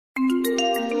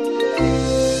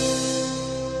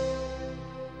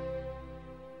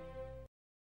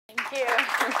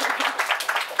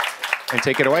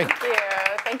take it away. Thank you.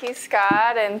 Thank you,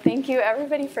 Scott, and thank you,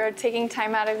 everybody, for taking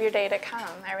time out of your day to come.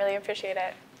 I really appreciate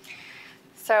it.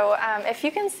 So if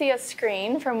you can see a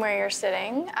screen from where you're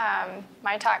sitting,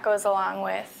 my talk goes along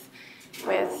with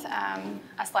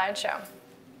a slideshow.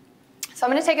 So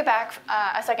I'm going to take it back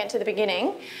a second to the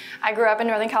beginning. I grew up in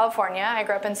Northern California. I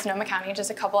grew up in Sonoma County,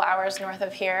 just a couple hours north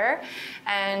of here.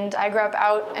 And I grew up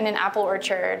out in an apple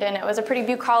orchard, and it was a pretty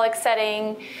bucolic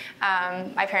setting.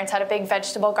 My parents had a big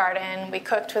vegetable garden. We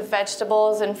cooked with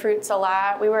vegetables and fruits a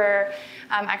lot. We were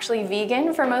actually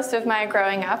vegan for most of my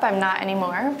growing up. I'm not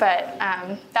anymore, but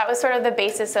that was sort of the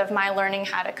basis of my learning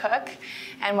how to cook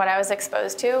and what I was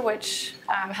exposed to, which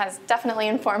has definitely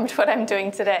informed what I'm doing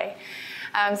today.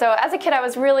 So as a kid, I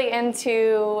was really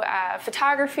into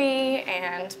photography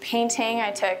and painting. I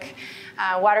took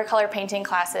watercolor painting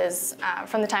classes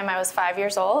from the time I was 5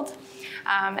 years old.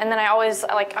 And then I always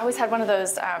had one of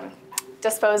those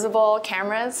disposable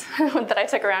cameras that I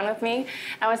took around with me.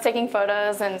 I was taking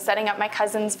photos and setting up my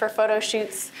cousins for photo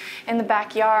shoots in the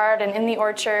backyard and in the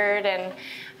orchard. And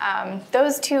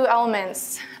those two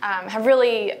elements have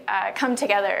really come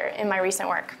together in my recent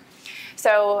work.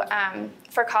 So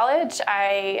for college,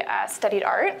 I studied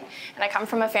art, and I come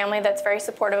from a family that's very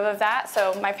supportive of that.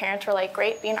 So my parents were like,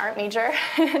 great, be an art major.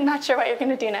 Not sure what you're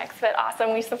going to do next, but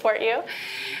awesome, we support you.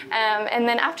 And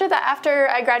then after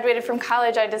I graduated from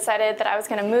college, I decided that I was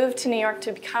going to move to New York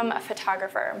to become a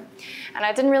photographer. And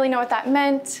I didn't really know what that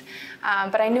meant,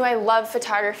 but I knew I loved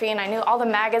photography, and I knew all the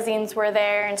magazines were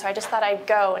there, and so I just thought I'd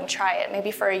go and try it,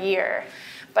 maybe for a year.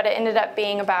 But it ended up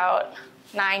being about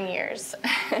 9 years.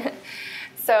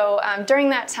 So during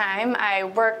that time, I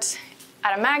worked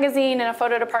at a magazine in a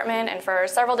photo department and for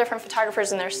several different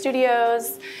photographers in their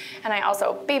studios. And I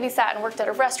also babysat and worked at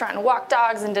a restaurant and walked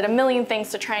dogs and did a million things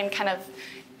to try and kind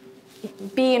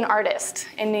of be an artist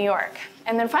in New York.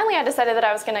 And then finally I decided that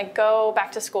I was going to go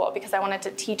back to school because I wanted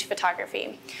to teach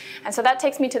photography. And so that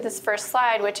takes me to this first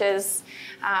slide, which is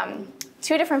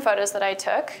two different photos that I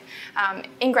took.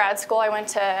 In grad school, I went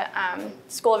to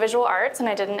School of Visual Arts, and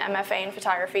I did an MFA in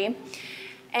photography.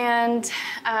 And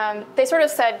they sort of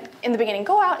said in the beginning,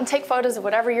 go out and take photos of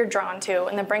whatever you're drawn to,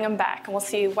 and then bring them back, and we'll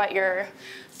see what your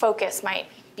focus might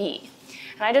be.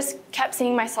 And I just kept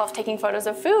seeing myself taking photos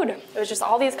of food. It was just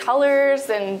all these colors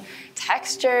and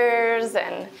textures,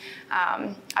 and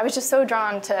I was just so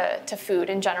drawn to food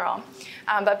in general.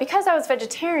 But because I was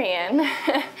vegetarian,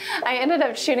 I ended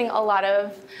up shooting a lot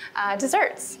of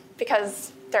desserts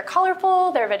because they're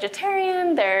colorful, they're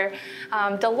vegetarian, they're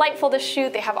delightful to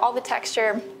shoot, they have all the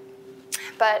texture.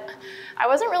 But I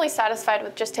wasn't really satisfied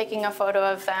with just taking a photo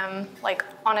of them like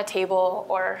on a table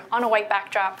or on a white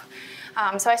backdrop.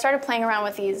 So I started playing around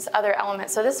with these other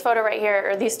elements. So this photo right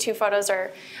here, or these two photos,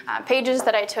 are pages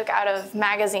that I took out of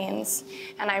magazines,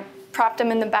 and I propped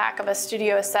them in the back of a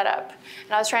studio setup.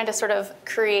 And I was trying to sort of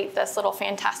create this little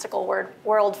fantastical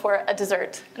world for a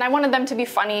dessert. And I wanted them to be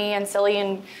funny and silly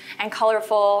and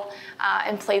colorful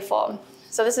and playful.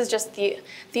 So this is just the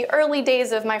early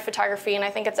days of my photography, and I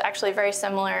think it's actually very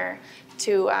similar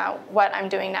to what I'm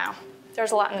doing now.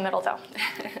 There's a lot in the middle, though.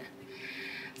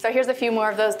 So here's a few more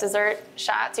of those dessert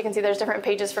shots. You can see there's different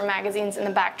pages from magazines in the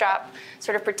backdrop,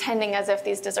 sort of pretending as if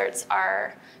these desserts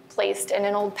are placed in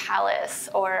an old palace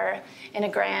or in a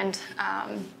grand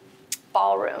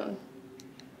ballroom.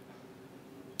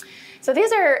 So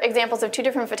these are examples of two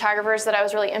different photographers that I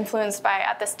was really influenced by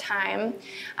at this time.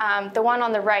 The one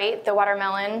on the right, the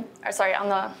watermelon, or sorry,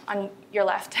 on your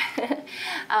left,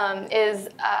 is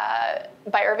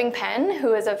by Irving Penn,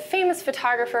 who is a famous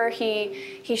photographer.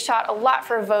 He shot a lot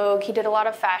for Vogue. He did a lot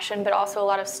of fashion, but also a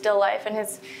lot of still life. And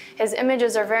his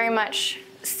images are very much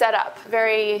set up,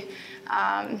 very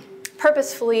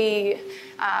purposefully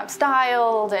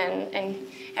styled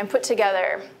and put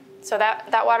together. So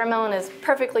that watermelon is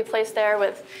perfectly placed there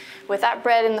with that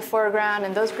bread in the foreground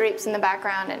and those grapes in the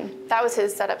background, and that was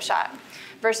his setup shot.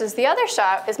 Versus the other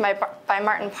shot is by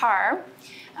Martin Parr,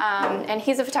 and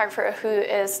he's a photographer who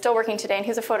is still working today, and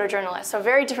he's a photojournalist. So a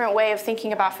very different way of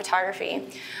thinking about photography.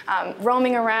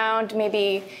 Roaming around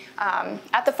maybe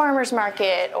at the farmer's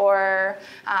market or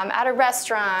at a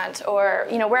restaurant or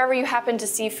wherever you happen to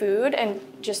see food, and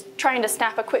just trying to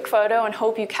snap a quick photo and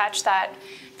hope you catch that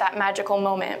magical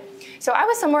moment. So I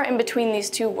was somewhere in between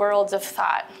these two worlds of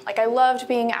thought. Like, I loved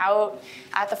being out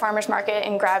at the farmer's market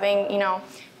and grabbing,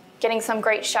 getting some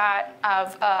great shot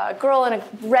of a girl in a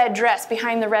red dress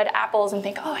behind the red apples and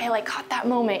think, oh, I caught that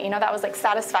moment. That was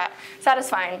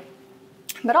satisfying.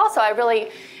 But also I really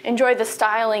enjoyed the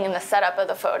styling and the setup of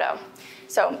the photo.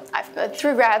 So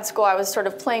through grad school, I was sort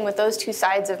of playing with those two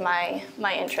sides of my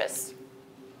interests.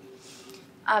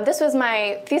 This was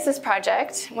my thesis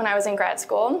project when I was in grad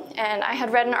school, and I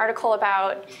had read an article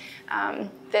about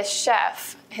this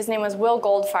chef. His name was Will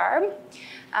Goldfarb,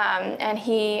 and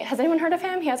has anyone heard of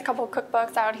him? He has a couple of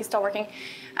cookbooks out. He's still working.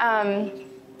 I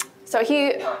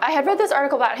had read this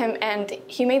article about him, and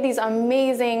he made these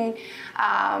amazing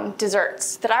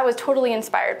desserts that I was totally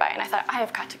inspired by, and I thought, I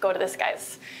have got to go to this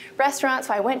guy's restaurant.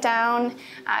 So I went down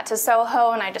to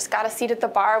Soho, and I just got a seat at the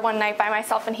bar one night by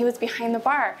myself, and he was behind the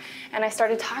bar, and I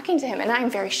started talking to him, and I'm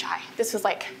very shy. This was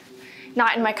like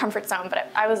not in my comfort zone, but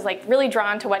I was like really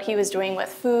drawn to what he was doing with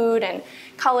food and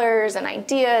colors and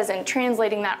ideas and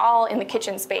translating that all in the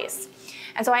kitchen space.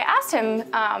 And so I asked him,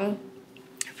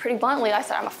 pretty bluntly, I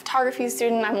said, I'm a photography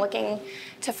student. I'm looking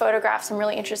to photograph some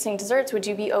really interesting desserts. Would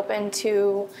you be open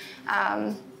to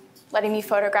letting me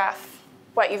photograph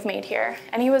what you've made here?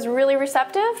 And he was really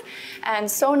receptive and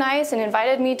so nice and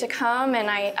invited me to come. And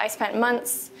I spent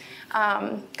months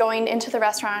going into the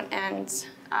restaurant and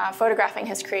photographing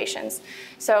his creations.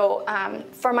 So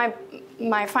for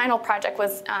my final project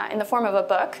was in the form of a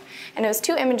book, and it was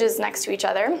 2 images next to each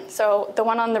other. So the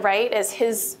one on the right is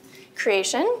his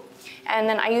creation. And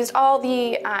then I used all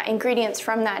the ingredients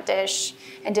from that dish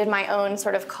and did my own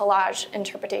sort of collage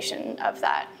interpretation of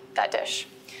that dish.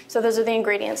 So those are the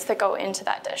ingredients that go into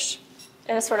that dish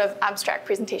in a sort of abstract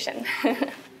presentation. So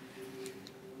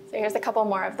here's a couple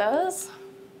more of those.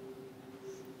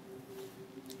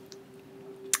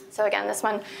 So again, this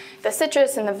one, the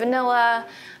citrus and the vanilla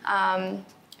and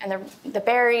the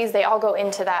berries, they all go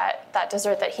into that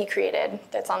dessert that he created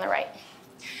that's on the right.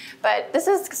 But this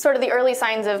is sort of the early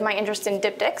signs of my interest in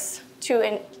diptychs,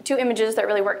 two images that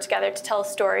really work together to tell a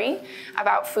story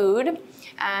about food,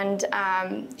 and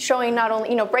showing not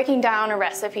only, breaking down a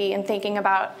recipe and thinking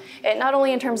about it not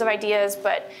only in terms of ideas,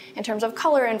 but in terms of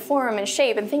color and form and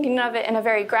shape, and thinking of it in a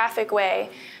very graphic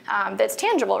way that's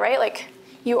tangible, right? Like,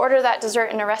 you order that dessert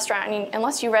in a restaurant, and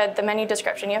unless you read the menu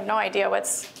description, you have no idea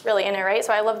what's really in it, right?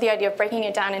 So I love the idea of breaking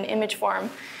it down in image form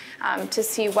to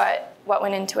see what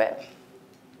went into it.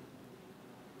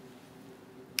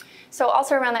 So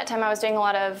also around that time, I was doing a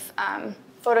lot of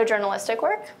photojournalistic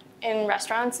work in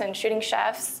restaurants and shooting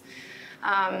chefs.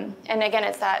 And again,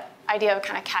 it's that idea of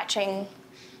kind of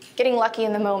getting lucky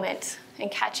in the moment and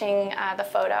catching the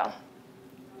photo.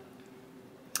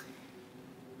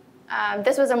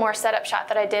 This was a more setup shot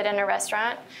that I did in a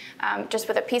restaurant, just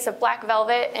with a piece of black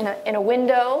velvet in a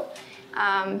window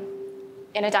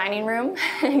in a dining room,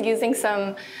 using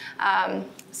some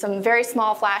very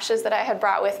small flashes that I had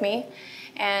brought with me.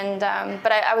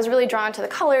 But I was really drawn to the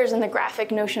colors and the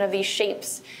graphic notion of these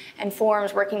shapes and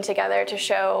forms working together to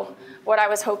show what I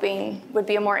was hoping would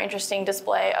be a more interesting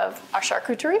display of a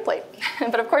charcuterie plate.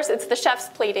 But of course, it's the chef's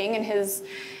plating and his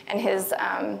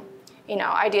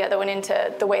idea that went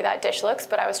into the way that dish looks,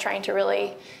 but I was trying to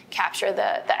really capture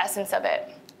the essence of it.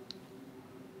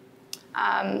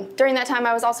 During that time,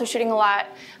 I was also shooting a lot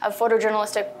of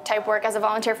photojournalistic type work as a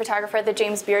volunteer photographer at the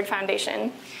James Beard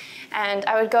Foundation. And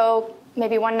I would go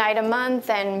maybe one night a month,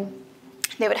 and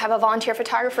they would have a volunteer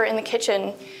photographer in the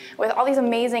kitchen with all these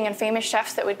amazing and famous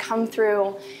chefs that would come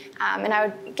through, and I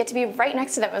would get to be right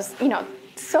next to them. It was,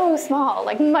 so small,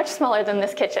 like much smaller than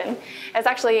this kitchen. It's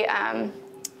actually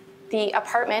the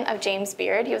apartment of James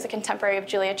Beard. He was a contemporary of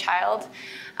Julia Child,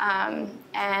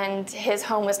 and his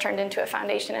home was turned into a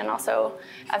foundation and also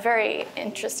a very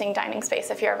interesting dining space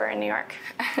if you're ever in New York.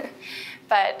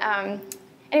 But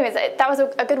anyways, that was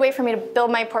a good way for me to build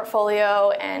my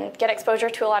portfolio and get exposure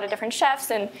to a lot of different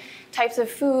chefs and types of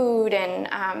food,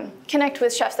 and connect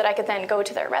with chefs that I could then go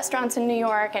to their restaurants in New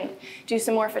York and do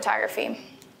some more photography.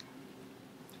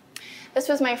 This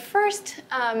was my first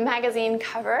magazine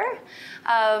cover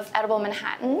of Edible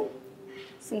Manhattan,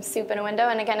 some soup in a window,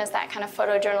 and again, is that kind of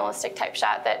photojournalistic type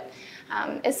shot that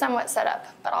is somewhat set up,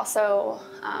 but also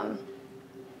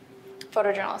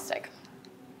photojournalistic.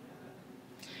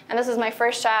 And this is my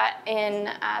first shot in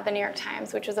the New York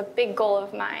Times, which was a big goal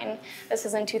of mine. This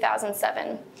was in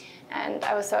 2007, and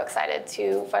I was so excited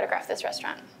to photograph this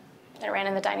restaurant. I ran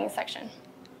in the dining section.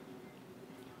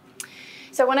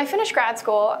 So when I finished grad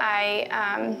school,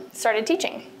 I started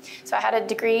teaching. So I had a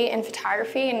degree in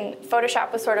photography, and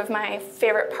Photoshop was sort of my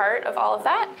favorite part of all of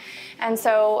that. And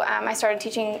so I started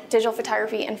teaching digital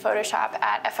photography in Photoshop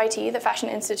at FIT, the Fashion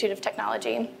Institute of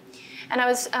Technology. And I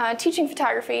was teaching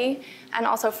photography and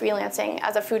also freelancing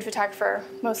as a food photographer,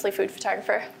 mostly food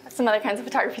photographer, some other kinds of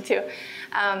photography too,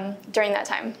 during that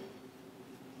time.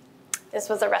 This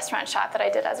was a restaurant shot that I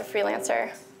did as a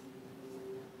freelancer.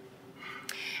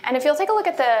 And if you'll take a look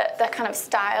at the kind of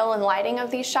style and lighting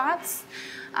of these shots,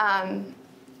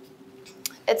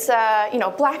 It's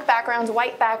black backgrounds,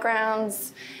 white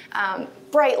backgrounds,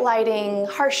 bright lighting,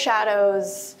 harsh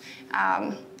shadows.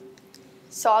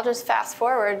 So I'll just fast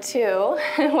forward to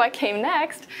what came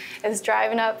next is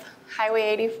driving up Highway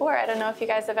 84. I don't know if you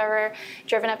guys have ever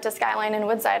driven up to Skyline in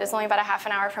Woodside. It's only about a half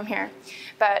an hour from here.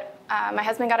 But my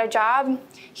husband got a job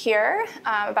here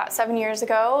about 7 years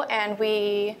ago, and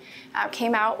we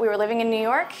came out. We were living in New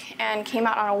York and came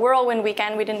out on a whirlwind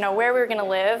weekend. We didn't know where we were going to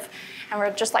live, and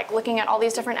we're just like looking at all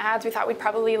these different ads. We thought we'd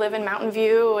probably live in Mountain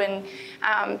View, and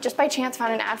just by chance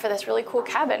found an ad for this really cool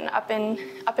cabin up in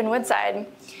Woodside.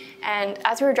 And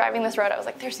as we were driving this road, I was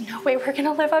like, there's no way we're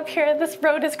gonna live up here. This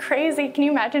road is crazy. Can you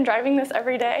imagine driving this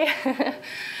every day?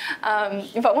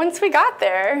 But once we got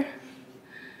there,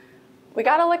 we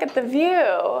got to look at the view.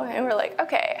 And we're like,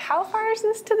 okay, how far is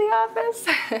this to the office?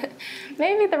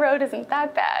 Maybe the road isn't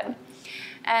that bad.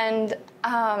 And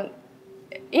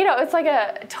it's like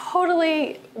a total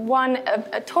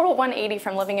 180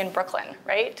 from living in Brooklyn,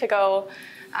 right? To go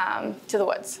to the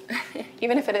woods,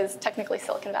 even if it is technically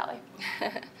Silicon Valley.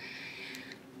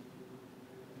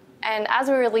 And as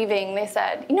we were leaving, they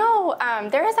said,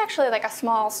 there is actually like a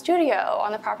small studio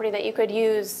on the property that you could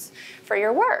use for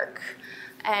your work.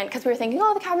 And because we were thinking,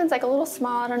 the cabin's like a little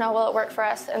small, I don't know, will it work for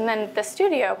us? And then the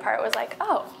studio part was like,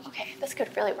 oh, okay, this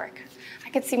could really work. I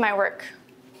could see my work,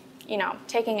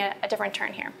 taking a different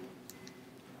turn here.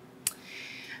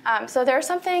 So there's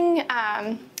something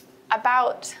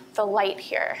about the light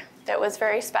here that was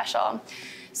very special.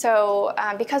 So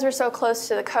because we're so close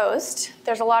to the coast,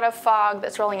 there's a lot of fog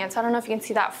that's rolling in. So I don't know if you can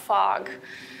see that fog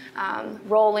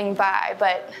rolling by,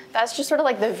 but that's just sort of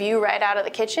like the view right out of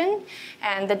the kitchen.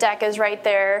 And the deck is right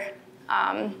there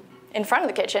in front of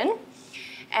the kitchen.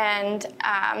 And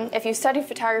if you study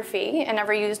photography and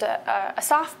ever used a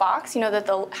soft box, you know that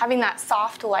having that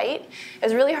soft light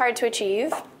is really hard to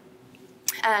achieve.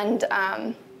 And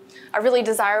a really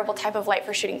desirable type of light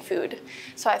for shooting food.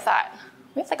 So I thought,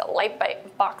 we have like a light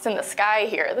box in the sky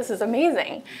here. This is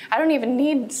amazing. I don't even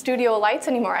need studio lights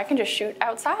anymore. I can just shoot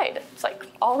outside. It's like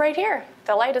all right here.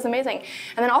 The light is amazing.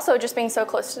 And then also just being so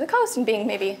close to the coast and being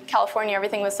maybe California,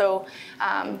 everything was so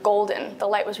golden. The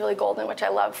light was really golden, which I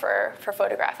love for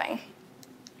photographing.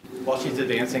 While she's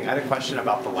advancing, I had a question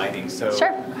about the lighting. So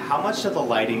sure. How much of the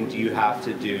lighting do you have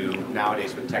to do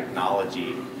nowadays with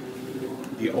technology?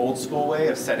 The old school way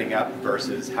of setting up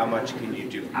versus how much can you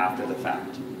do after the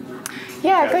fact?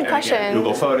 Yeah, good question. Again,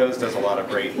 Google Photos does a lot of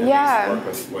great work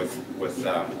with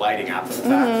lighting after the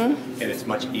fact, and it's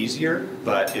much easier,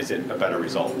 but is it a better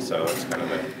result? So it's kind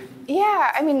of a...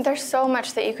 Yeah, I mean, there's so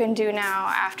much that you can do now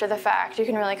after the fact. You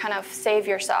can really kind of save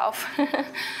yourself,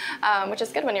 which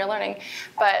is good when you're learning.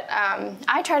 But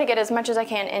I try to get as much as I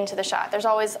can into the shot. There's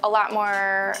always a lot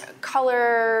more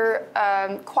color,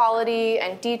 quality,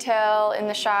 and detail in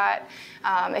the shot.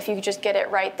 If you just get it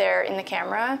right there in the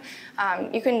camera,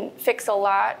 you can fix a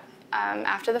lot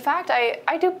after the fact.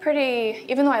 I do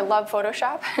even though I love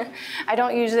Photoshop, I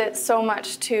don't use it so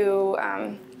much to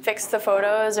fix the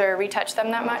photos or retouch them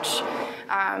that much.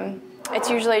 It's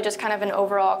usually just kind of an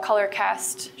overall color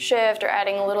cast shift or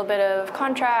adding a little bit of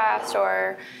contrast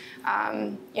or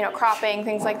cropping,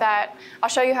 things like that. I'll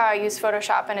show you how I use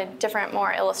Photoshop in a different,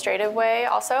 more illustrative way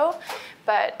also.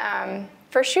 But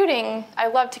for shooting, I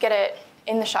love to get it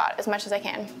in the shot as much as I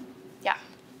can. Yeah.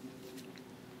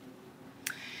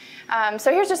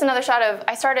 So here's just another shot of,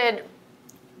 I started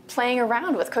playing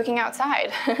around with cooking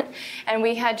outside. And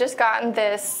we had just gotten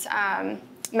this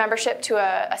membership to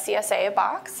a CSA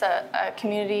box, a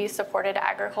community-supported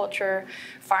agriculture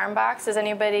farm box. Does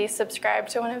anybody subscribe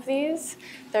to one of these?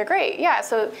 They're great, yeah.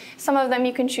 So some of them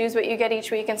you can choose what you get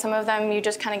each week, and some of them you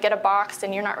just kind of get a box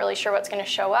and you're not really sure what's going to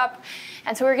show up.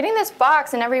 And so we're getting this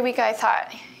box, and every week I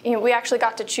thought, we actually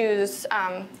got to choose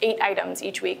 8 items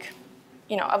each week,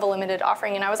 of a limited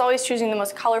offering. And I was always choosing the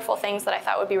most colorful things that I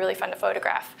thought would be really fun to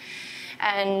photograph.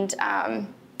 And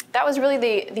that was really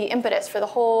the impetus for the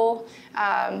whole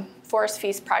Forest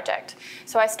Feast project.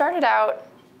 So I started out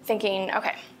thinking,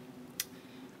 okay,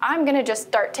 I'm gonna just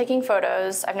start taking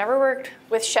photos. I've never worked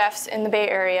with chefs in the Bay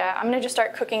Area. I'm gonna just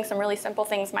start cooking some really simple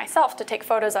things myself to take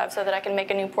photos of so that I can make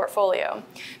a new portfolio.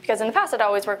 Because in the past, I'd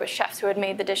always worked with chefs who had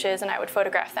made the dishes and I would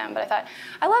photograph them. But I thought,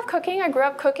 I love cooking, I grew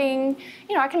up cooking.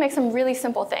 I can make some really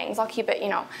simple things. I'll keep it,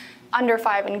 under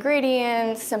 5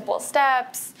 ingredients, simple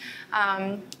steps.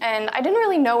 And I didn't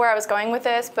really know where I was going with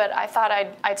this, but I thought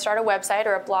I'd start a website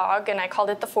or a blog, and I called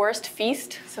it The Forest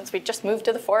Feast, since we just moved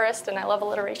to the forest, and I love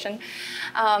alliteration.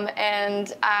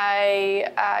 And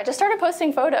I just started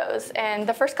posting photos. And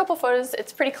the first couple photos,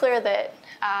 it's pretty clear that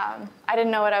I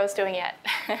didn't know what I was doing yet.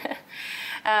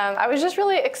 I was just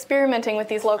really experimenting with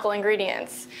these local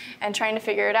ingredients and trying to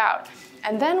figure it out.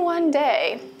 And then one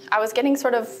day, I was getting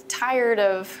sort of tired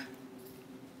of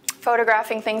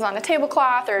photographing things on a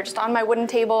tablecloth or just on my wooden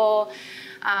table.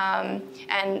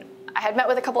 And I had met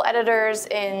with a couple editors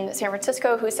in San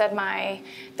Francisco who said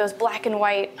those black and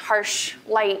white, harsh,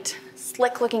 light,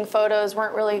 slick-looking photos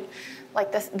weren't really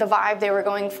like the vibe they were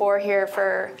going for here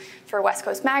for West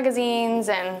Coast magazines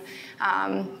and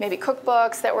maybe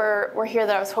cookbooks that were here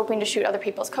that I was hoping to shoot other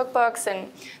people's cookbooks.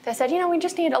 And they said, we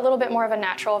just need a little bit more of a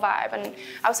natural vibe. And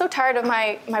I was so tired of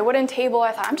my wooden table,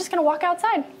 I thought, I'm just going to walk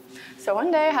outside. So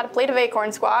one day I had a plate of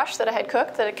acorn squash that I had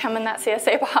cooked that had come in that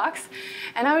CSA box.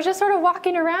 And I was just sort of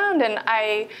walking around, and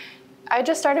I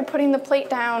just started putting the plate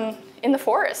down in the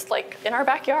forest, like in our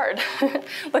backyard,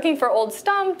 looking for old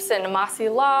stumps and mossy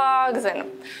logs and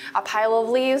a pile of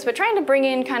leaves, but trying to bring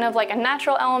in kind of like a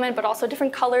natural element, but also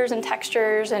different colors and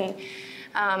textures and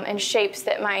shapes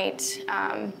that might,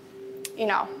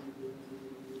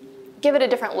 give it a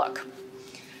different look.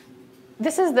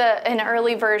 This is an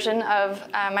early version of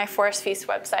my Forest Feast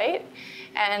website.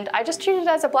 And I just treated it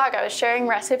as a blog. I was sharing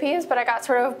recipes, but I got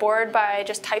sort of bored by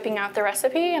just typing out the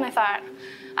recipe, and I thought,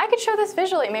 I could show this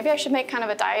visually. Maybe I should make kind of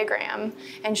a diagram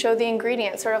and show the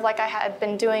ingredients, sort of like I had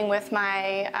been doing with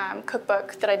my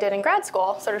cookbook that I did in grad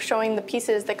school, sort of showing the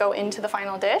pieces that go into the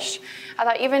final dish. I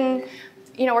thought even,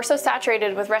 we're so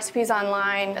saturated with recipes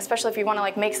online, especially if you want to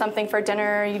like make something for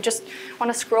dinner, you just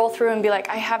want to scroll through and be like,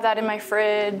 I have that in my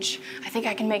fridge, I think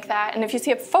I can make that. And if you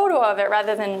see a photo of it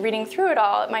rather than reading through it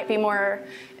all, it might be more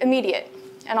immediate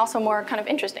and also more kind of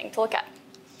interesting to look at.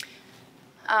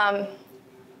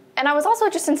 And I was also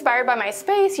just inspired by my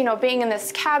space, being in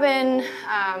this cabin,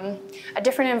 a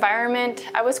different environment.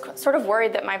 I was sort of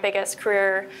worried that my biggest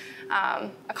career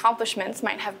accomplishments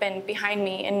might have been behind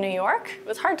me in New York. It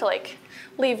was hard to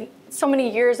leave so many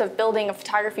years of building a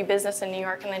photography business in New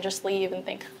York and then just leave and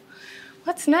think,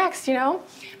 what's next,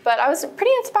 But I was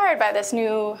pretty inspired by this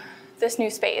new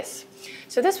space.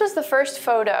 So this was the first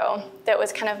photo that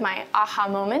was kind of my aha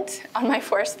moment on my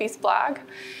Forest Feast blog.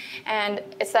 And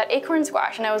it's that acorn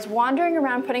squash. And I was wandering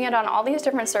around putting it on all these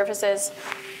different surfaces.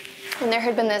 And there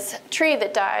had been this tree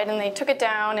that died, and they took it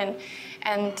down.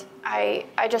 And I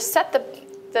just set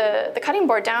the cutting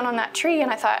board down on that tree,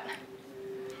 and I thought,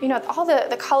 all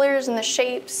the colors and the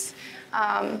shapes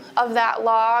of that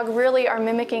log really are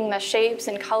mimicking the shapes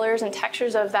and colors and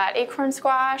textures of that acorn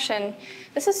squash. And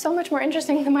this is so much more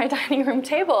interesting than my dining room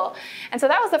table. And so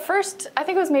that was the first, I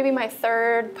think it was maybe my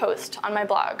third post on my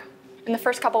blog. And the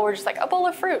first couple were just like a bowl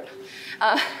of fruit.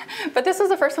 But this was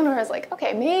the first one where I was like,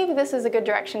 okay, maybe this is a good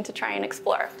direction to try and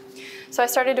explore. So I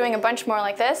started doing a bunch more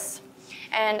like this.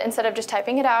 And instead of just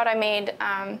typing it out, I made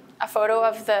a photo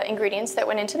of the ingredients that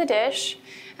went into the dish.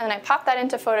 And then I popped that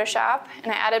into Photoshop,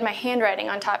 and I added my handwriting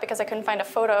on top because I couldn't find a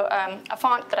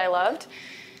font that I loved.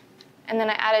 And then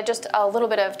I added just a little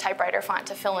bit of typewriter font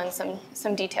to fill in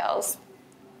some details.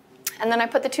 And then I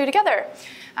put the two together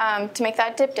to make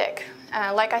that diptych.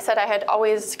 Like I said, I had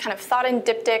always kind of thought in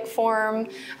diptych form.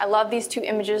 I love these two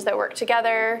images that work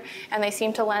together, and they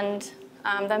seem to lend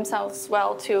themselves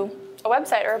well to a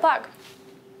website or a blog.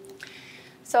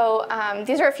 So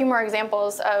these are a few more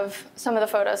examples of some of the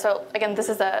photos. So again, this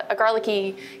is a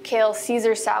garlicky kale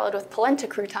Caesar salad with polenta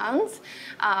croutons.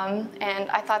 And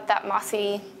I thought that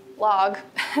mossy log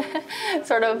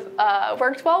sort of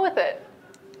worked well with it.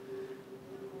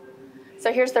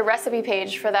 So here's the recipe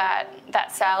page for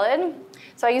that salad.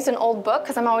 So I used an old book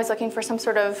because I'm always looking for some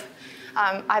sort of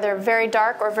either very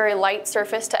dark or very light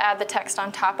surface to add the text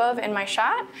on top of in my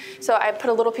shot. So I put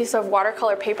a little piece of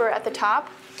watercolor paper at the top.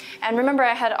 And remember,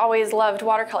 I had always loved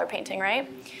watercolor painting, right?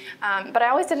 But I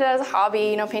always did it as a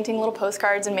hobby, painting little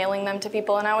postcards and mailing them to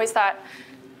people. And I always thought,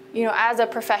 as a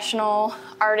professional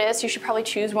artist, you should probably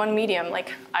choose one medium.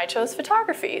 Like, I chose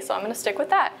photography, so I'm going to stick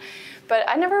with that. But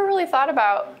I never really thought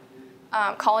about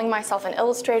calling myself an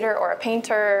illustrator or a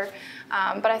painter.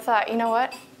 But I thought, you know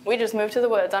what? We just moved to the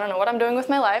woods. I don't know what I'm doing with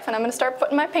my life, and I'm going to start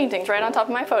putting my paintings right on top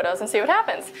of my photos and see what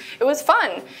happens. It was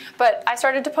fun, but I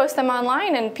started to post them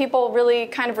online, and people really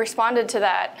kind of responded to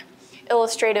that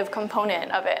illustrative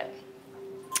component of it.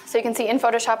 So you can see in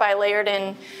Photoshop, I layered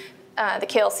in the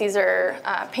Kale Caesar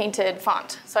painted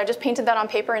font. So I just painted that on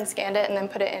paper and scanned it and then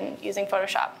put it in using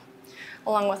Photoshop,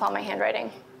 along with all my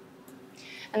handwriting.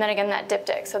 And then again, that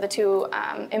diptych, so the two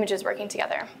images working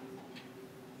together.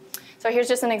 So here's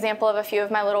just an example of a few of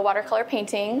my little watercolor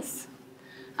paintings,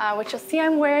 which you'll see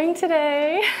I'm wearing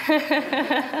today.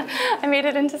 I made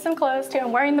it into some clothes too.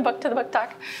 I'm wearing the book to the book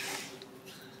talk.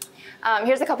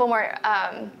 Here's a couple more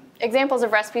examples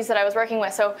of recipes that I was working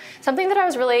with. So something that I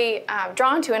was really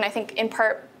drawn to, and I think in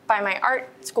part by my art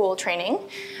school training,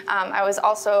 I was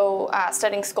also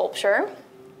studying sculpture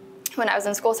when I was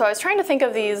in school. So I was trying to think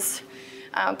of these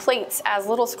plates as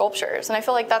little sculptures. And I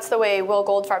feel like that's the way Will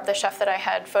Goldfarb, the chef that I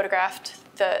had photographed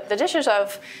the dishes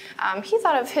of, he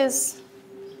thought of his,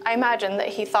 I imagine that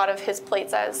he thought of his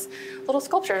plates as little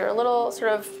sculptures or little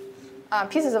sort of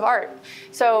pieces of art.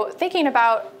 So thinking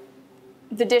about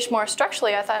the dish more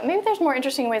structurally, I thought maybe there's more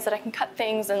interesting ways that I can cut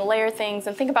things and layer things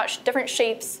and think about different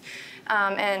shapes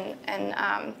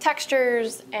and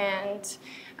textures and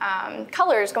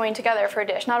colors going together for a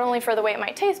dish, not only for the way it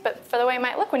might taste, but for the way it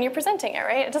might look when you're presenting it,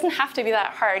 right? It doesn't have to be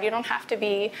that hard. You don't have to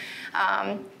be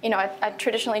a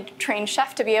traditionally trained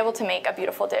chef to be able to make a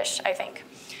beautiful dish, I think.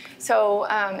 So,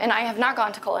 and I have not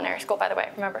gone to culinary school, by the way,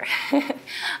 remember.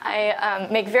 I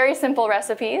make very simple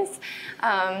recipes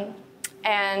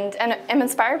and am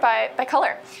inspired by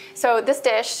color. So this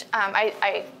dish,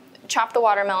 I chop the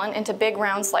watermelon into big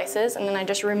round slices, and then I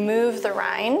just remove the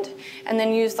rind and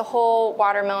then use the whole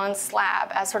watermelon slab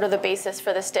as sort of the basis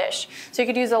for this dish. So you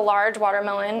could use a large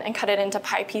watermelon and cut it into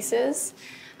pie pieces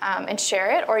and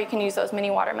share it, or you can use those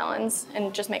mini watermelons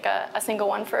and just make a single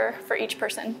one for each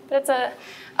person. But it's a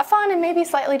fun and maybe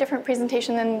slightly different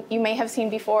presentation than you may have seen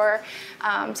before,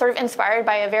 sort of inspired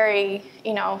by a very,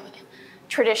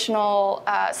 traditional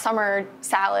summer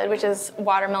salad, which is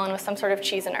watermelon with some sort of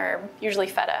cheese and herb, usually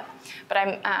feta. But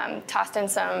I'm tossed in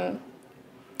some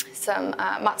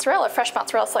mozzarella, fresh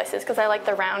mozzarella slices, because I like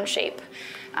the round shape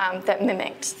that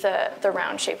mimicked the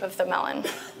round shape of the melon.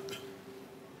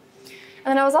 And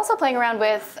then I was also playing around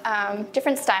with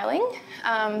different styling,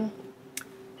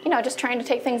 just trying to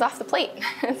take things off the plate.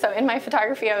 So in my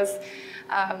photography, I was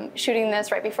shooting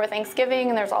this right before Thanksgiving,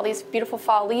 and there's all these beautiful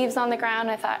fall leaves on the ground.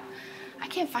 I thought, I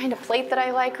can't find a plate that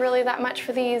I like really that much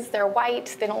for these. They're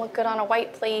white, they don't look good on a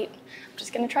white plate. I'm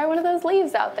just gonna try one of those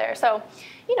leaves out there. So,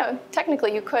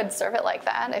 technically you could serve it like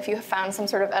that if you have found some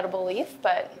sort of edible leaf,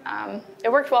 but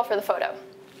it worked well for the photo.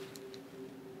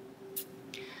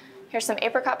 Here's some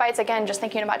apricot bites, again, just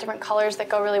thinking about different colors that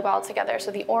go really well together.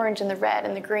 So the orange and the red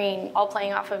and the green all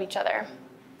playing off of each other,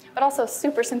 but also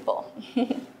super simple.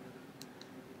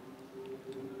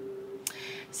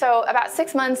 So about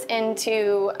 6 months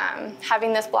into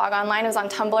having this blog online, it was on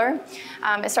Tumblr,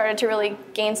 it started to really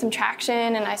gain some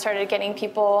traction, and I started getting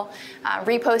people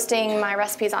reposting my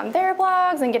recipes on their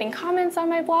blogs and getting comments on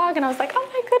my blog, and I was like, oh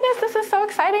my goodness, this is so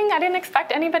exciting. I didn't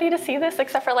expect anybody to see this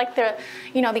except for like the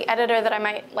editor that I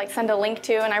might send a link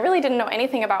to, and I really didn't know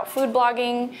anything about food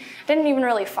blogging. Didn't even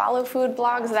really follow food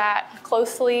blogs that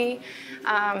closely,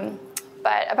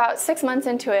 but about 6 months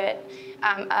into it,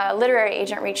 a literary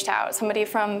agent reached out, somebody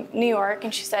from New York,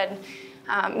 and she said,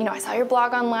 I saw your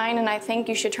blog online and I think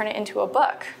you should turn it into a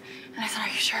book. And I said, are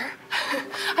you sure?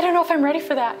 I don't know if I'm ready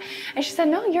for that. And she said,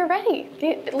 no, you're ready.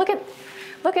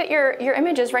 Look at your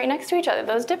images right next to each other,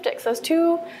 those diptychs, those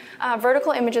two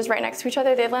vertical images right next to each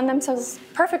other, they lend themselves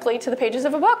perfectly to the pages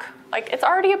of a book. Like, it's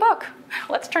already a book.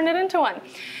 Let's turn it into one.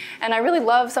 And I really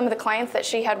love some of the clients that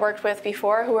she had worked with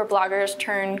before who were bloggers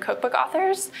turned cookbook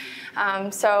authors.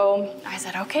 So I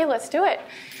said, okay, let's do it.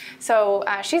 So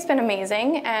she's been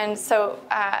amazing. And so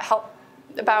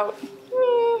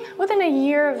within a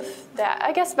year of that,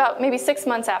 I guess about maybe 6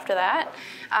 months after that,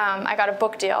 I got a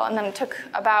book deal. And then it took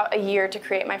about a year to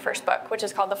create my first book, which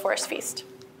is called The Forest Feast.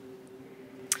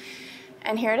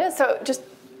 And here it is. So just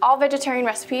all vegetarian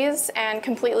recipes and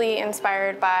completely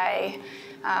inspired by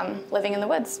living in the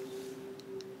woods.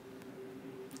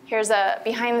 Here's a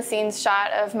behind-the-scenes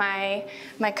shot of my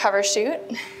cover shoot.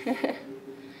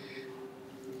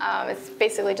 It's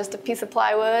basically just a piece of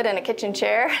plywood and a kitchen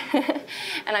chair.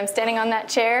 And I'm standing on that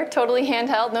chair, totally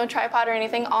handheld, no tripod or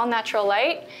anything, all natural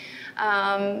light.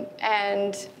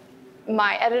 And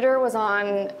my editor was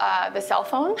on the cell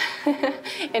phone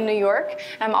in New York.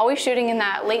 I'm always shooting in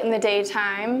that late in the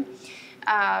daytime,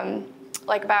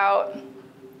 like about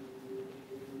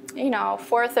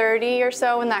 4:30 or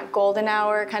so, when that golden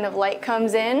hour kind of light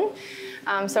comes in.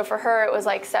 So for her, it was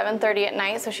like 7:30 at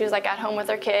night. So she was like at home with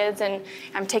her kids, and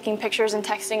I'm taking pictures and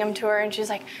texting them to her. And she's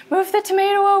like, move the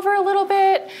tomato over a little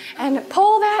bit and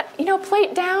pull that,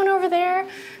 plate down over there.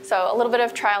 So a little bit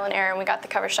of trial and error, and we got the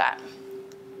cover shot.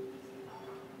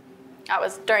 That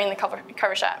was during the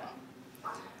cover shot.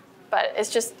 But it's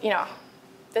just,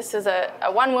 this is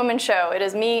a one-woman show. It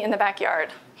is me in the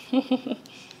backyard.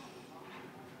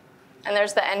 And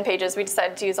there's the end pages. We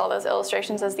decided to use all those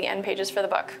illustrations as the end pages for the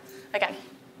book. Again,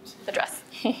 the dress.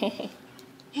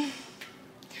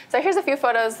 So here's a few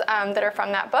photos that are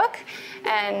from that book,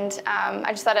 and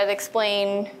I just thought I'd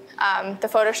explain the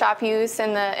Photoshop use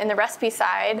in the recipe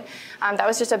side. That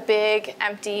was just a big,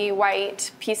 empty,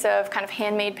 white piece of kind of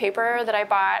handmade paper that I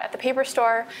bought at the paper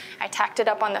store. I tacked it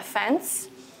up on the fence,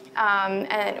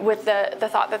 and with the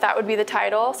thought that that would be the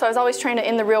title. So I was always trying to,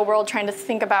 in the real world, trying to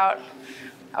think about,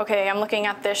 okay, I'm looking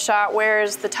at this shot,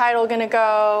 where's the title gonna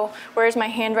go? Where's my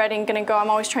handwriting gonna go? I'm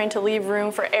always trying to leave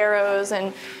room for arrows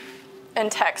and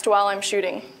text while I'm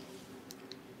shooting.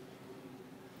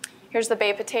 Here's the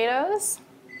bay potatoes.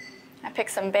 I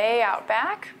picked some bay out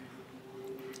back.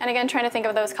 And again, trying to think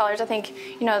of those colors. I think,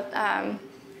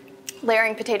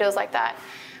 layering potatoes like that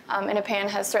in a pan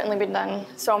has certainly been done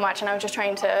so much, and I was just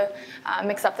trying to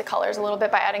mix up the colors a little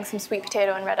bit by adding some sweet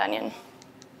potato and red onion.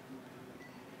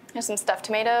 Here's some stuffed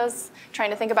tomatoes, trying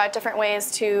to think about different ways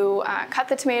to cut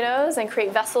the tomatoes and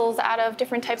create vessels out of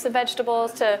different types of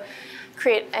vegetables to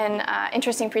create an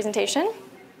interesting presentation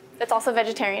that's also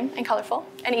vegetarian and colorful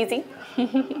and easy.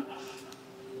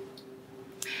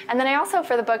 And then I also,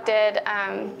 for the book, did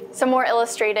some more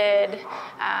illustrated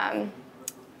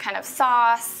kind of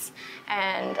sauce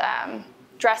and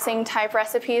dressing type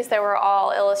recipes that were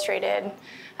all illustrated.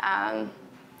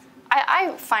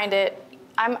 I find it,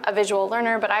 I'm a visual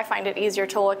learner, but I find it easier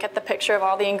to look at the picture of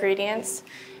all the ingredients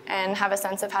and have a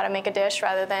sense of how to make a dish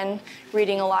rather than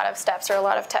reading a lot of steps or a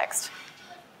lot of text.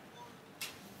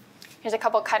 Here's a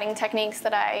couple cutting techniques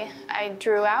that I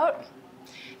drew out.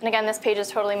 And again, this page is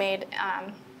totally made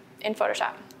in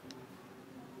Photoshop.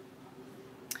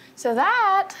 So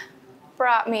that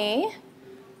brought me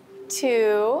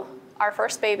to our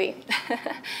first baby,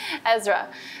 Ezra.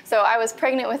 So I was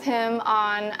pregnant with him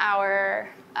on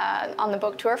the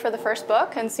book tour for the first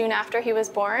book, and soon after he was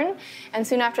born. And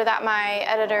soon after that, my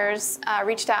editors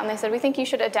reached out and they said, we think you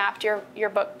should adapt your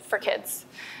book for kids.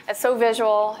 It's so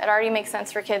visual, it already makes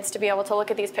sense for kids to be able to look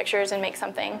at these pictures and make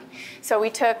something. So we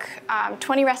took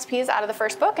 20 recipes out of the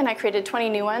first book, and I created 20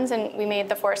 new ones, and we made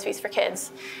the Forest Feast for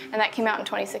Kids. And that came out in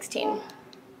 2016.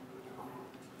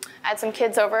 I had some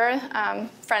kids over,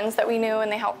 friends that we knew,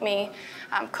 and they helped me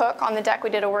cook. On the deck, we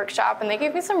did a workshop, and they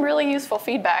gave me some really useful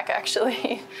feedback,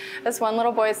 actually. This one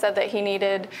little boy said that he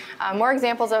needed more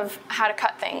examples of how to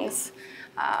cut things,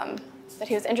 that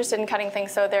he was interested in cutting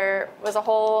things. So there was a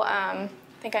whole, I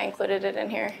think I included it in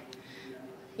here.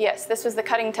 Yes, this was the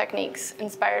cutting techniques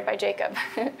inspired by Jacob.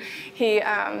 He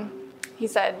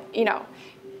said,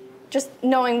 just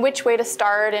knowing which way to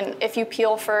start and if you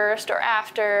peel first or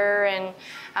after. And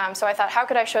so I thought, how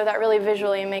could I show that really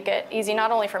visually and make it easy,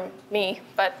 not only for me,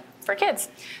 but for kids.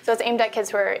 So it's aimed at kids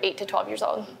who are 8 to 12 years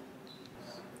old.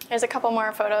 There's a couple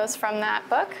more photos from that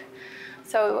book.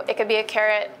 So it could be a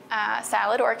carrot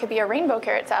salad, or it could be a rainbow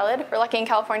carrot salad. We're lucky in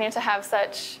California to have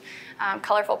such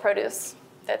colorful produce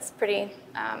that's pretty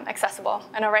accessible.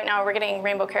 I know right now we're getting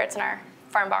rainbow carrots in our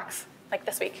farm box, like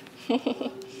this week.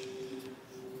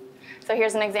 So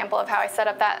here's an example of how I set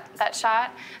up that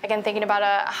shot. Again, thinking about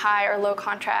a high or low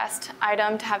contrast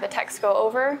item to have the text go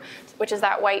over, which is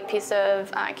that white piece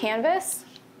of canvas,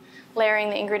 layering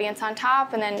the ingredients on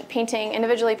top, and then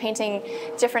individually painting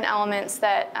different elements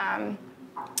that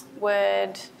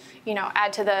would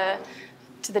add to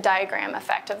the diagram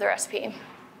effect of the recipe. A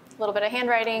little bit of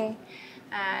handwriting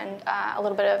and a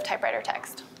little bit of typewriter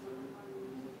text.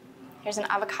 Here's an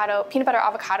peanut butter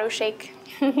avocado shake.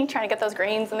 Trying to get those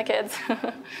greens in the kids.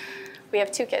 We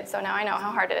have 2 kids, so now I know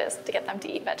how hard it is to get them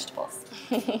to eat vegetables.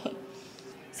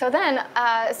 So then,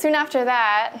 soon after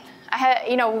that,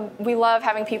 we love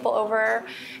having people over,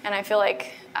 and I feel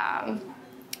like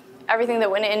everything that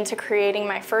went into creating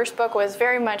my first book was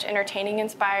very much entertaining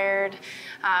inspired.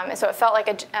 And so it felt like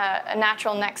a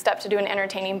natural next step to do an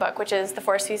entertaining book, which is the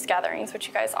Forest Feast Gatherings, which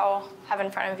you guys all have in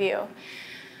front of you.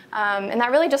 And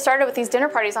that really just started with these dinner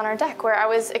parties on our deck where I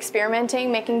was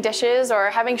experimenting, making dishes, or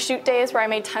having shoot days where I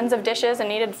made tons of dishes and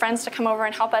needed friends to come over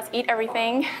and help us eat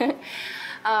everything.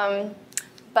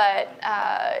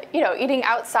 Eating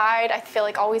outside, I feel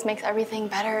like always makes everything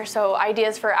better. So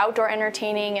ideas for outdoor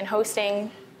entertaining and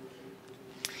hosting.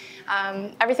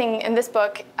 Everything in this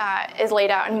book is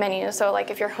laid out in menus. So like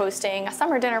if you're hosting a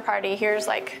summer dinner party, here's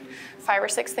like 5 or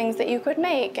 6 things that you could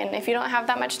make. And if you don't have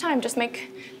that much time, just make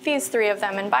these 3 of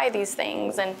them and buy these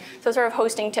things. And so sort of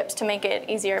hosting tips to make it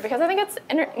easier, because I think it's,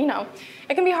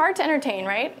 it can be hard to entertain,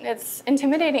 right? It's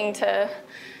intimidating to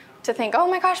think, oh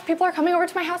my gosh, people are coming over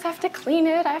to my house, I have to clean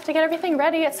it, I have to get everything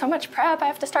ready, it's so much prep, I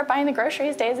have to start buying the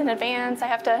groceries days in advance, I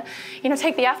have to,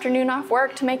 take the afternoon off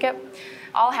work to make it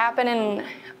all happen. And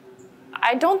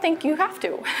I don't think you have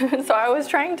to. So I was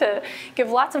trying to give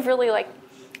lots of really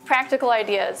practical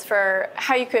ideas for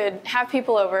how you could have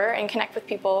people over and connect with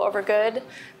people over good,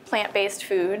 plant-based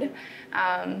food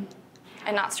and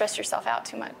not stress yourself out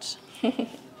too much.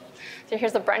 So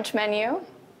here's the brunch menu.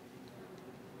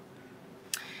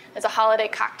 There's a holiday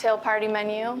cocktail party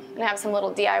menu, and I have some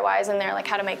little DIYs in there, like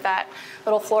how to make that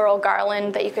little floral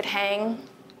garland that you could hang.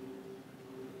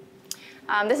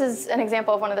 This is an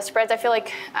example of one of the spreads. I feel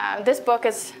like this book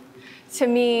is, to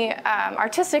me,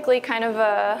 artistically kind of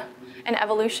an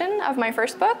evolution of my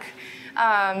first book.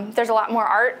 There's a lot more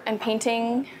art and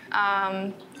painting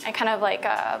and kind of like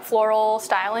floral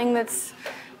styling that's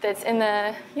in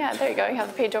the, yeah, there you go, you have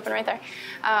the page open right there.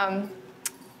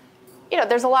 You know,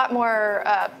 there's a lot more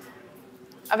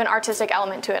of an artistic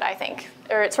element to it, I think,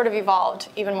 or it sort of evolved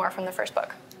even more from the first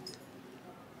book.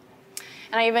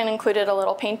 And I even included a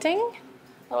little painting,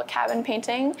 a little cabin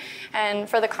painting, and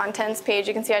for the contents page,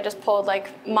 you can see I just pulled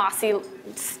like mossy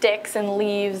sticks and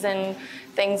leaves and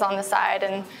things on the side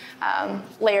and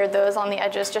layered those on the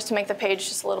edges just to make the page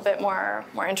just a little bit more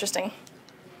interesting.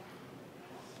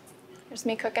 There's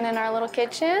me cooking in our little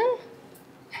kitchen.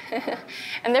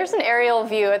 And there's an aerial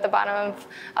view at the bottom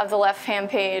of the left-hand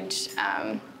page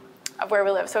of where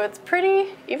we live. So it's pretty,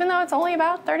 even though it's only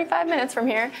about 35 minutes from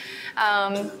here,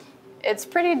 it's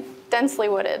pretty densely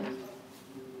wooded.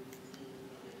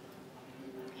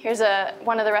 Here's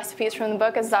one of the recipes from the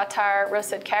book is za'atar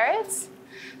roasted carrots.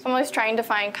 So I'm always trying to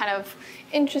find kind of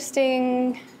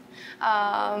interesting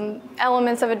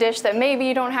elements of a dish that maybe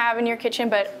you don't have in your kitchen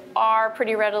but are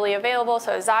pretty readily available.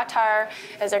 So za'atar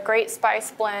is a great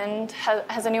spice blend.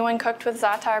 Has anyone cooked with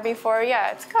za'atar before?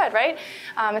 Yeah, it's good, right?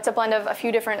 It's a blend of a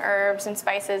few different herbs and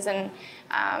spices, and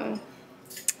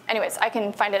anyways, I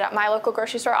can find it at my local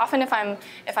grocery store. Often if I'm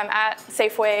at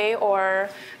Safeway or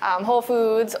Whole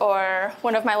Foods or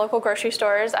one of my local grocery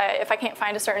stores, if I can't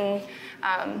find a certain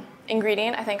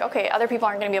ingredient, I think, okay, other people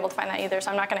aren't going to be able to find that either,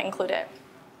 so I'm not going to include it.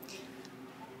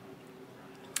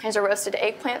 Here's a roasted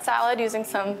eggplant salad using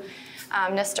some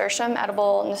nasturtium,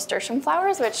 edible nasturtium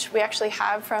flowers, which we actually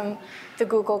have from the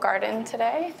Google garden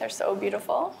today. They're so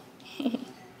beautiful.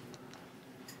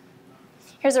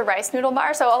 Here's a rice noodle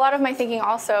bar. So a lot of my thinking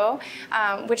also,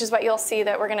 which is what you'll see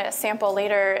that we're going to sample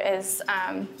later, is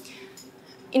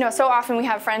you know, so often we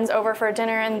have friends over for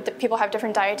dinner and people have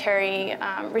different dietary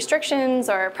restrictions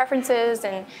or preferences,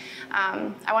 and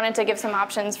I wanted to give some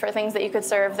options for things that you could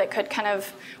serve that could kind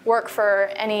of work for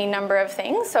any number of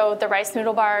things. So the rice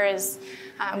noodle bar is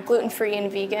gluten-free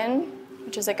and vegan,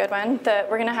 which is a good one.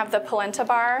 We're going to have the polenta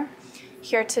bar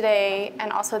here today,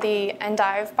 and also the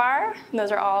endive bar. And those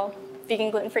are all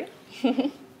vegan, gluten-free.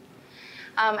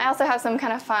 I also have some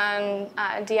kind of fun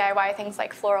DIY things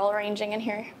like floral arranging in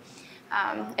here.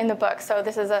 In the book. So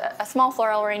this is a small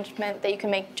floral arrangement that you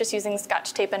can make just using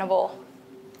Scotch tape in a bowl.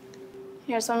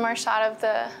 Here's one more shot of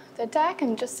the deck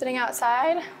and just sitting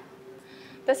outside.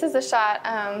 This is a shot,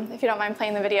 if you don't mind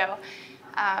playing the video,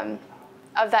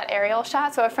 of that aerial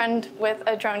shot. So a friend with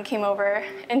a drone came over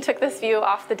and took this view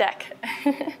off the deck.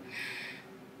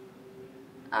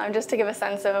 Just to give a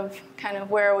sense of kind of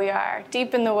where we are,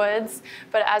 deep in the woods.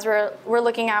 But as we're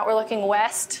looking out, we're looking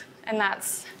west, and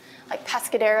that's like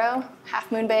Pescadero,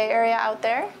 Half Moon Bay area out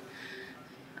there.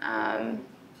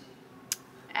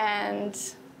 And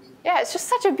yeah, it's just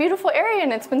such a beautiful area,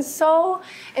 and it's been so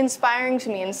inspiring to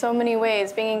me in so many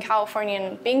ways. Being in California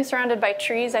and being surrounded by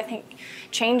trees, I think,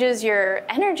 changes your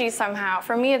energy somehow.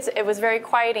 For me, it was very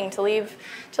quieting to leave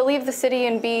the city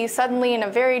and be suddenly in a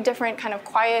very different kind of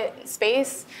quiet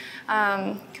space.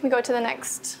 Can we go to the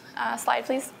next slide,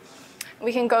 please?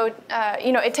 We can go,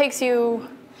 you know,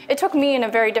 it took me in a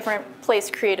very different place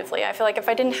creatively. I feel like if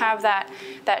I didn't have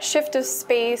that shift of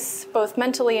space, both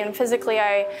mentally and physically,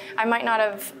 I might not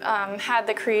have had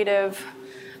the creative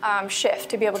shift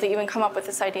to be able to even come up with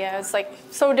this idea. It's like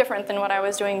so different than what I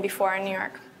was doing before in New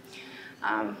York.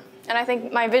 And I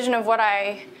think my vision of what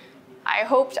I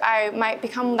hoped I might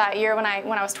become that year when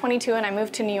I was 22 and I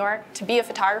moved to New York to be a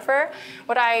photographer,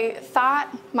 what I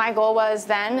thought my goal was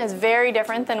then is very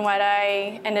different than what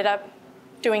I ended up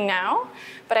doing now,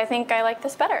 but I think I like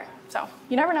this better, so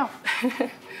you never know.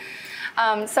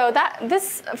 So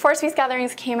this Forest Feast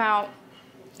Gatherings came out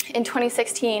in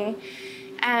 2016,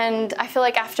 and I feel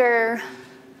like after,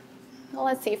 well,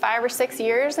 let's see, 5 or 6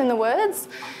 years in the woods,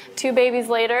 2 babies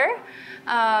later,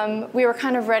 we were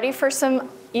kind of ready for some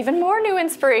even more new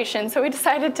inspiration, so we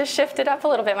decided to shift it up a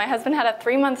little bit. My husband had a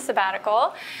 3-month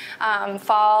sabbatical,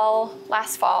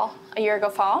 last fall, a year ago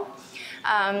fall.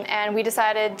 And we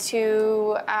decided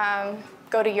to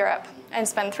go to Europe and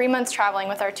spend 3 months traveling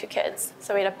with our 2 kids.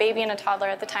 So we had a baby and a toddler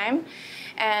at the time.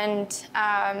 And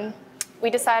we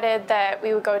decided that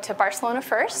we would go to Barcelona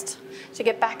first to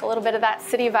get back a little bit of that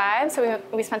city vibe. So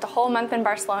we spent a whole month in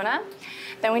Barcelona.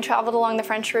 Then we traveled along the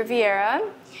French Riviera,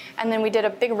 and then we did a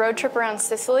big road trip around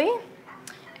Sicily,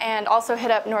 and also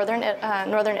hit up northern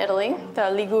Italy,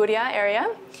 the Liguria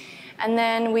area. And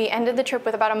then we ended the trip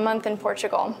with about a month in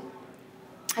Portugal.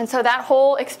 And so that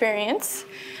whole experience,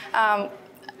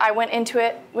 I went into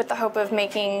it with the hope of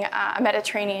making a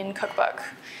Mediterranean cookbook.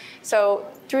 So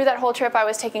through that whole trip, I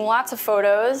was taking lots of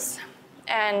photos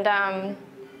and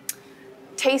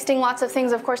tasting lots of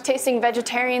things, of course, tasting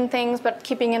vegetarian things, but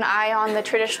keeping an eye on the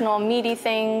traditional meaty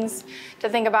things to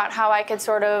think about how I could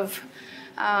sort of,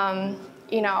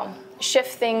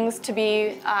 shift things to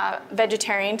be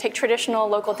vegetarian, take traditional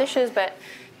local dishes, but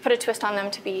put a twist on them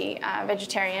to be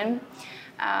vegetarian.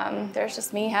 There's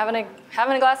just me having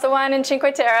a glass of wine in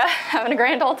Cinque Terre, having a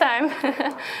grand old time,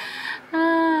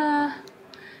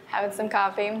 having some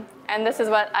coffee. And this is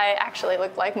what I actually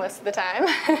look like most of the time.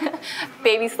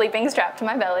 Baby sleeping strapped to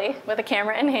my belly with a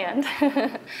camera in hand.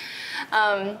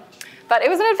 But it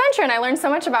was an adventure, and I learned so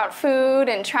much about food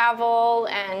and travel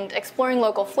and exploring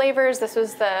local flavors. This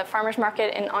was the farmer's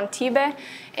market in Antibes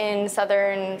in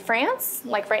southern France,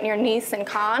 like right near Nice and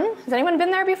Cannes. Has anyone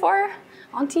been there before?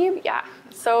 Antibes? Yeah,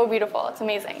 so beautiful. It's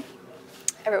amazing.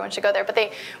 Everyone should go there. But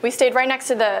we stayed right next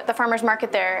to the farmer's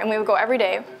market there, and we would go every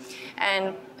day.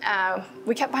 And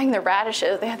we kept buying the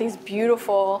radishes. They had these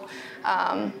beautiful,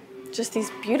 just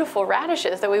these beautiful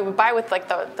radishes that we would buy with like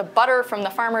the butter from the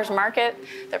farmer's market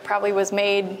that probably was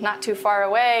made not too far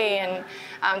away.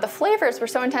 And the flavors were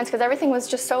so intense because everything was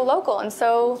just so local and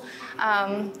so,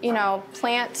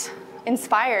 plant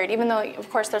inspired, even though, of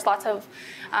course, there's lots of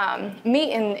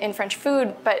meat in French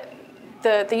food, but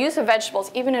the use of vegetables,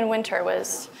 even in winter,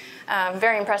 was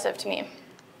very impressive to me.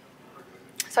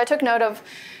 So I took note of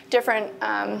different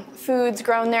foods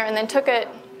grown there and then took it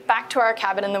back to our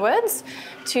cabin in the woods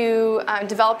to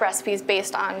develop recipes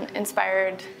based on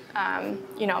inspired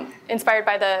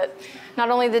by not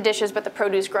only the dishes, but the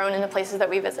produce grown in the places that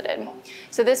we visited.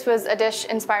 So this was a dish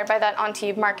inspired by that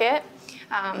Antibes market.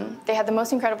 They had the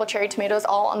most incredible cherry tomatoes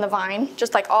all on the vine,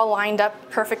 just like all lined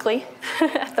up perfectly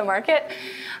at the market.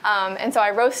 And so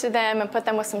I roasted them and put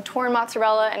them with some torn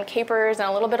mozzarella and capers and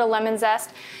a little bit of lemon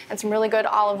zest and some really good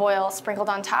olive oil sprinkled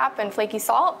on top and flaky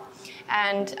salt.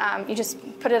 And you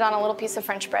just put it on a little piece of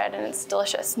French bread and it's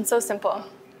delicious and so simple.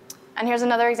 And here's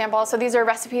another example. So these are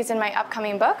recipes in my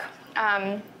upcoming book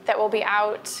that will be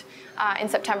out in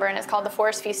September, and it's called The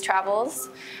Forest Feast Travels.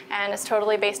 And it's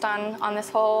totally based on this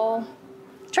whole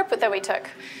trip that we took.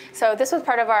 So this was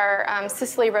part of our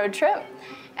Sicily road trip,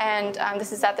 and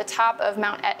this is at the top of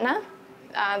Mount Etna,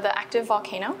 the active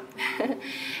volcano.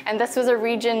 And this was a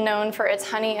region known for its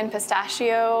honey and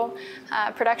pistachio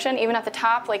production. Even at the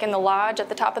top, like in the lodge at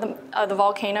the top of the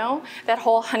volcano, that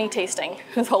whole honey tasting.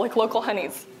 It was all like local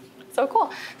honeys. So cool.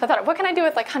 So I thought, what can I do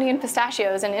with like honey and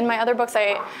pistachios? And in my other books,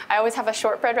 I always have a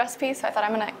shortbread recipe. So I thought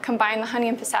I'm going to combine the honey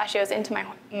and pistachios into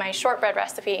my shortbread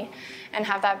recipe and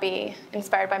have that be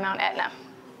inspired by Mount Etna.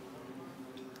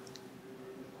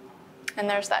 And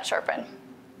there's that shortbread.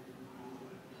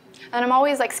 And I'm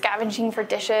always like scavenging for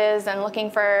dishes and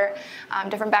looking for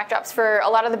different backdrops for a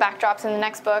lot of the backdrops in the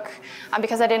next book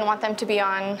because I didn't want them to be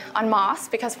on moss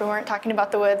because we weren't talking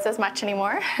about the woods as much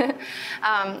anymore.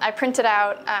 I printed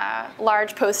out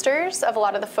large posters of a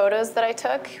lot of the photos that I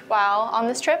took while on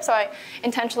this trip. So I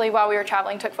intentionally, while we were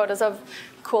traveling, took photos of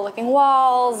cool looking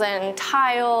walls and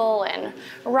tile and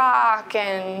rock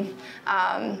and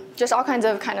just all kinds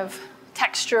of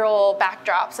textural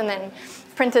backdrops, and then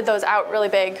printed those out really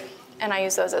big, and I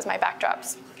used those as my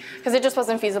backdrops because it just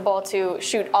wasn't feasible to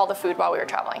shoot all the food while we were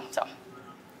traveling. So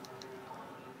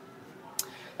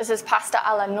this is pasta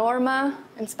alla norma,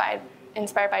 inspired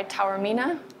by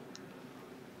Taormina.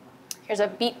 Here's a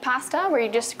beet pasta where you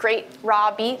just grate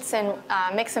raw beets and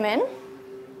mix them in.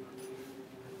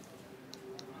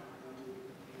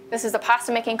 This is a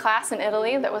pasta making class in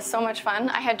Italy that was so much fun.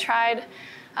 I had tried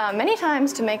many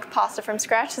times to make pasta from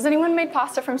scratch. Has anyone made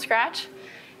pasta from scratch?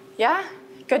 Yeah?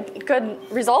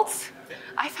 Good results?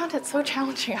 I found it so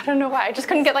challenging. I don't know why. I just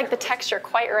couldn't get like the texture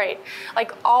quite right.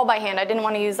 Like all by hand. I didn't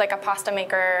want to use like a pasta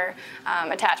maker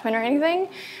attachment or anything.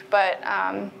 But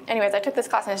anyways, I took this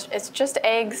class and it's just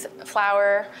eggs,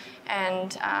 flour,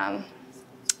 and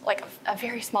like a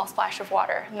very small splash of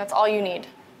water. And that's all you need.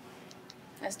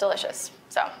 It's delicious.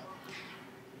 So,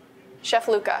 Chef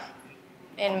Luca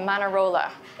in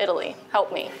Manarola, Italy,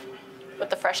 helped me with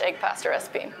the fresh egg pasta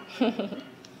recipe. A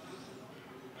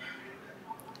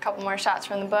couple more shots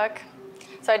from the book.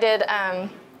 So I did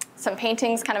some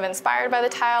paintings kind of inspired by the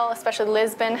tile, especially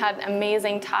Lisbon had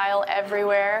amazing tile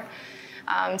everywhere.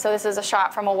 So this is a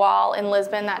shot from a wall in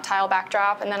Lisbon, that tile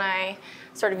backdrop, and then I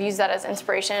sort of used that as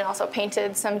inspiration and also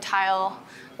painted some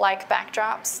tile-like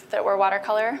backdrops that were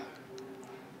watercolor.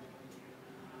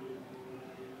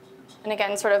 And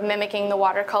again, sort of mimicking the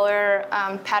watercolor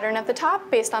pattern at the top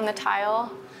based on the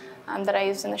tile that I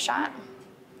used in the shot.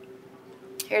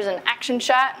 Here's an action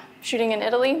shot, shooting in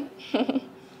Italy.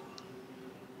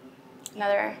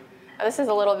 This is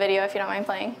a little video if you don't mind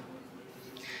playing.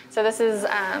 So this is,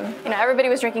 everybody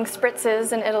was drinking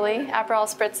spritzes in Italy, Aperol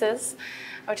spritzes,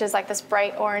 which is like this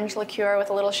bright orange liqueur with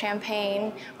a little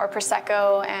champagne or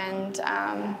Prosecco and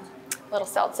a little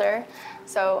seltzer.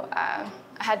 So I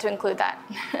had to include that.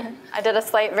 I did a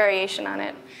slight variation on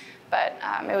it, but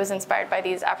it was inspired by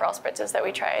these Aperol spritzes that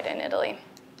we tried in Italy.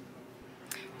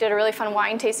 Did a really fun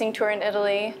wine tasting tour in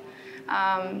Italy,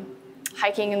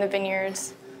 hiking in the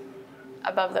vineyards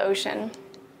above the ocean.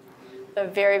 The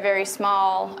very, very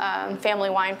small family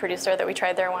wine producer that we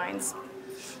tried their wines.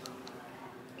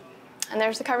 And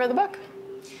there's the cover of the book,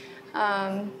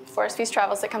 Forest Feast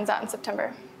Travels, that comes out in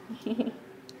September.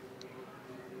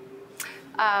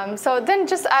 So then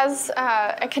just as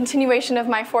a continuation of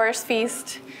my Forest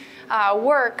Feast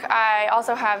work, I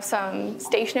also have some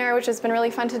stationery, which has been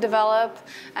really fun to develop,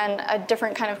 and a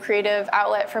different kind of creative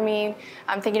outlet for me.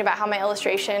 I'm thinking about how my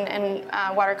illustration and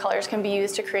watercolors can be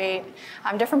used to create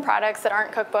different products that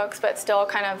aren't cookbooks, but still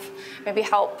kind of maybe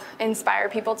help inspire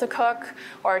people to cook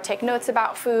or take notes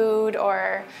about food,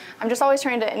 or I'm just always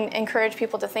trying to encourage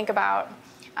people to think about,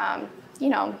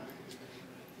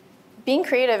 being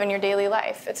creative in your daily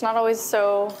life. It's not always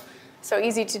so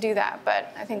easy to do that,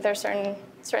 but I think there's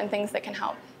certain things that can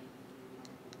help.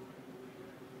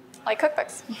 Like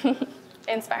cookbooks.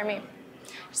 They inspire me.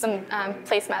 Some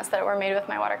placemats that were made with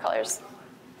my watercolors.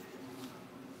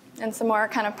 And some more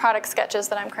kind of product sketches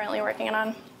that I'm currently working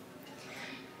on.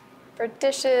 For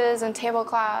dishes and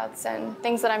tablecloths and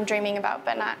things that I'm dreaming about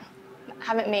but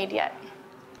haven't made yet.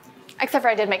 Except for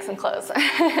I did make some clothes.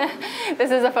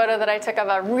 This is a photo that I took of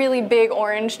a really big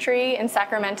orange tree in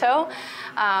Sacramento.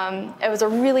 It was a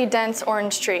really dense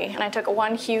orange tree, and I took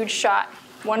one huge shot,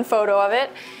 one photo of it,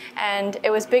 and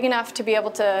it was big enough to be able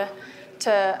to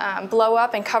blow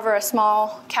up and cover a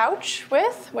small couch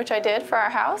with, which I did for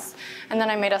our house. And then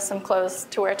I made us some clothes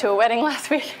to wear to a wedding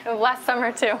last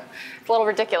summer too. It's a little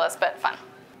ridiculous, but fun.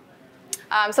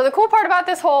 So the cool part about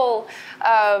this whole,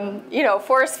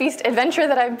 Forest Feast adventure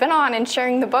that I've been on and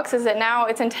sharing the books is that now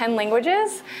it's in 10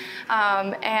 languages.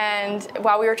 And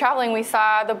while we were traveling, we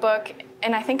saw the book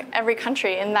in, I think, every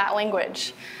country in that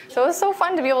language. So it was so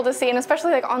fun to be able to see, and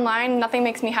especially like online, nothing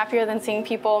makes me happier than seeing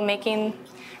people making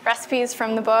recipes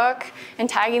from the book and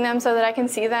tagging them so that I can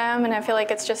see them. And I feel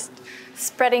like it's just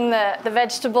spreading the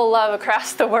vegetable love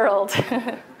across the world.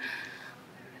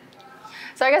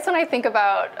 So I guess when I think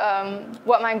about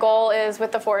what my goal is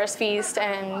with the Forest Feast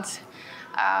and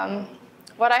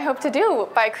what I hope to do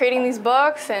by creating these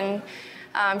books and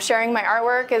sharing my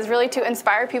artwork is really to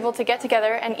inspire people to get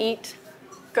together and eat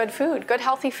good food, good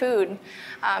healthy food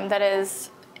that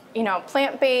is,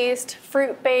 plant-based,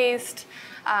 fruit-based,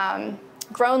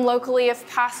 grown locally if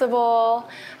possible.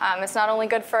 It's not only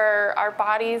good for our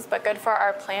bodies, but good for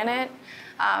our planet.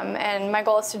 And my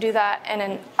goal is to do that in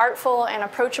an artful and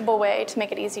approachable way to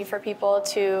make it easy for people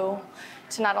to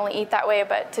not only eat that way,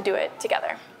 but to do it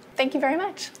together. Thank you very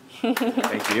much.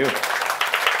 Thank you.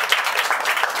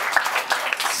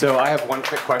 So I have one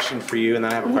quick question for you, and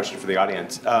then I have a question for the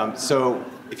audience. So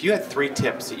if you had 3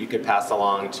 tips that you could pass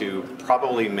along to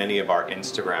probably many of our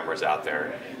Instagrammers out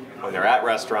there, when they're at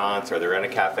restaurants or they're in a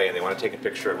cafe and they want to take a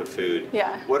picture of the food,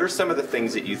 what are some of the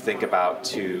things that you think about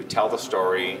to tell the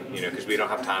story, because we don't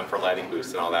have time for lighting booths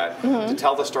and all that, to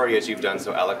tell the story as you've done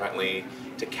so eloquently,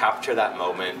 to capture that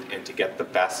moment and to get the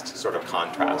best sort of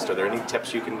contrast? Are there any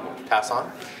tips you can pass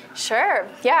on? Sure,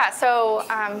 yeah, so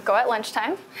go at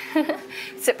lunchtime,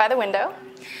 sit by the window,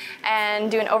 and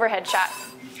do an overhead shot.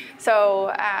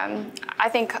 So I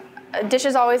think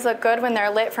dishes always look good when they're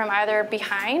lit from either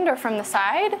behind or from the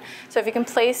side. So if you can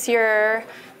place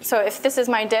so if this is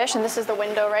my dish and this is the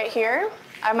window right here,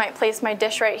 I might place my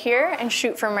dish right here and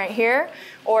shoot from right here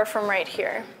or from right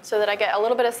here so that I get a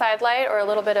little bit of side light or a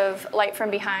little bit of light from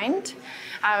behind.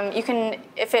 You can,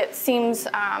 if it seems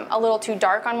a little too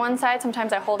dark on one side,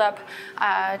 sometimes I hold up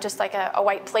just like a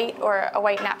white plate or a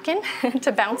white napkin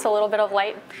to bounce a little bit of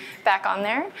light back on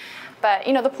there. But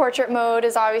the portrait mode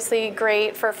is obviously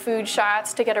great for food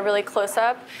shots to get a really close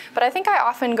up. But I think I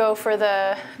often go for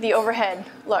the overhead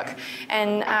look.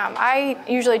 And I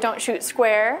usually don't shoot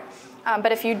square.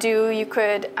 But if you do, you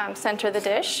could center the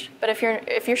dish. But if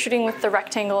you're shooting with the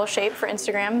rectangle shape for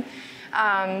Instagram,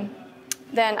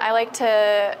 then I like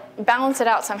to balance it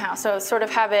out somehow. So sort of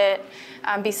have it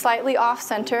be slightly off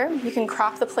center. You can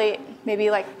crop the plate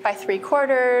maybe like by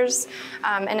 3/4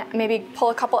 and maybe pull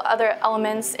a couple other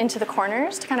elements into the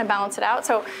corners to kind of balance it out.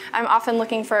 So I'm often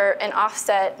looking for an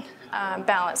offset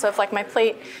balance. So if like my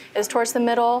plate is towards the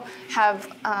middle, have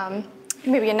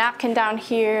maybe a napkin down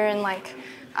here and like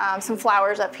some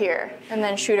flowers up here, and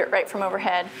then shoot it right from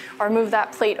overhead. Or move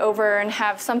that plate over and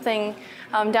have something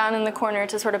down in the corner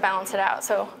to sort of balance it out.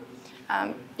 So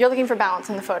you're looking for balance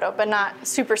in the photo, but not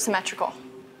super symmetrical.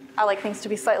 I like things to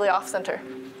be slightly off center.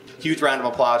 Huge round of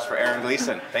applause for Erin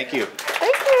Gleeson. Thank you.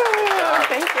 Thank you.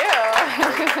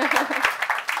 Thank you.